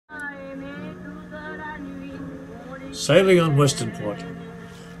Sailing on Westernport.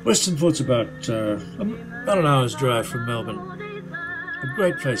 Westernport's about an hour's drive from Melbourne. A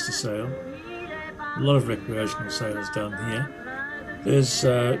great place to sail. A lot of recreational sailors down here. There's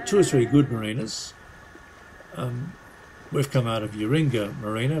 2 or 3 good marinas. We've come out of Yaringa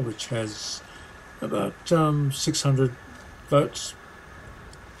Marina, which has about 600 boats.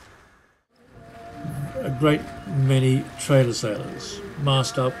 A great many trailer sailors,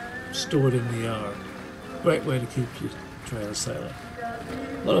 mast up, stored in the yard. Great way to keep your trailer sailing.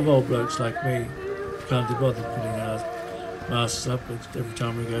 A lot of old blokes like me can't be bothered putting our masts up every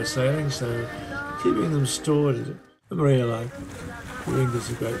time we go sailing, so keeping them stored at a marina like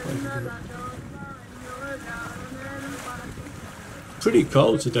Yaringa's a great way to do it. Pretty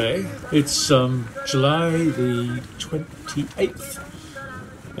cold today. It's July the 28th,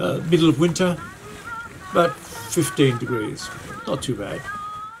 middle of winter, about 15 degrees. Not too bad.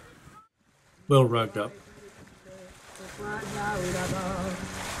 Well rugged up.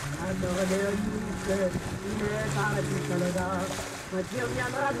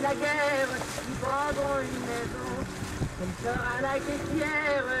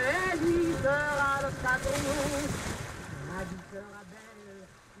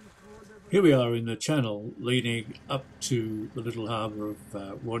 Here we are in the channel leading up to the little harbour of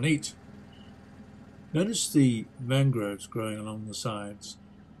Warneet. Notice the mangroves growing along the sides.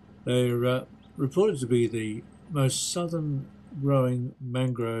 They're reported to be the most southern growing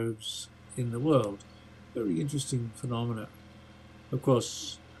mangroves in the world. Very interesting phenomena. Of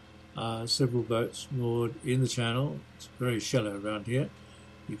course, several boats moored in the channel. It's very shallow around here.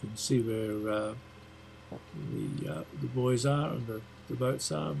 You can see where the buoys are and the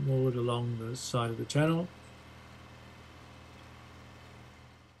boats are moored along the side of the channel.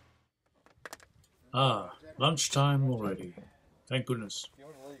 Lunchtime already. Thank goodness. If you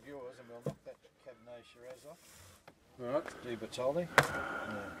want to leave yours, and we'll knock that Cabernet Shiraz off. Alright. Do Bertolli.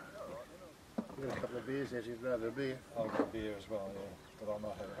 We've got a couple of beers as you'd rather a beer. I've got a beer as well, yeah. But I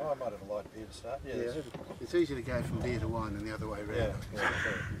might have a light beer to start. Yeah, it's easy to go from beer to wine than the other way around.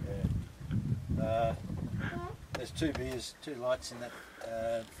 Yeah. There's 2 beers, 2 lights in that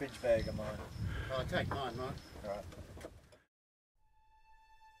fridge bag of mine. Oh, take mine, Mike. Alright.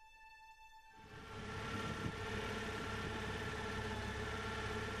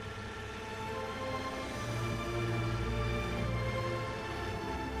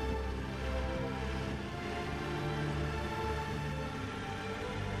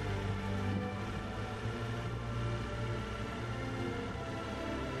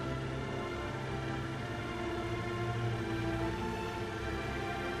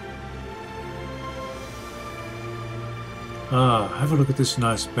 Have a look at this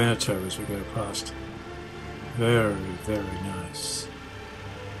nice Beneteau as we go past. Very, very nice.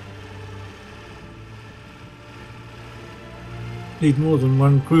 Need more than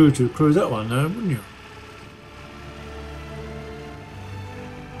one crew to crew that one though, wouldn't you?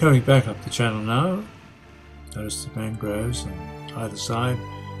 Going back up the channel now, notice the mangroves on either side.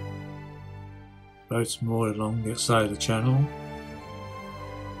 Boats moored along the side of the channel.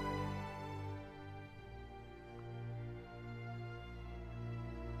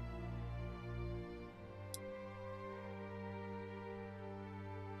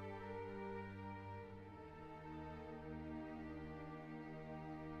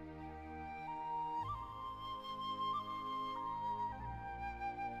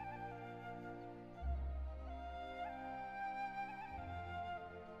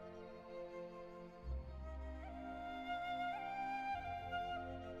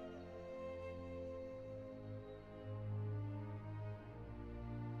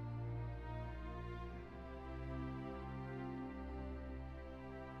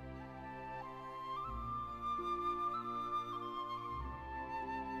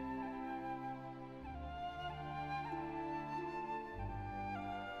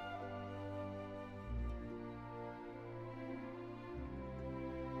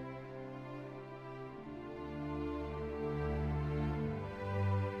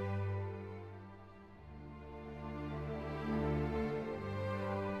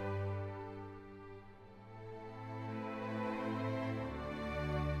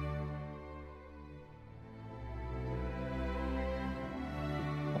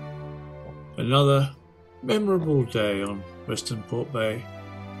 Another memorable day on Westernport Bay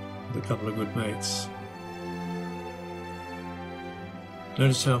with a couple of good mates.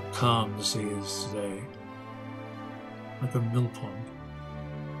 Notice how calm the sea is today, like a mill pond.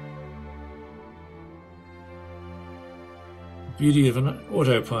 The beauty of an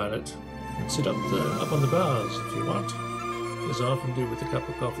autopilot. You can sit up on the bars if you want, as I often do with a cup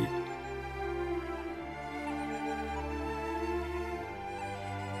of coffee.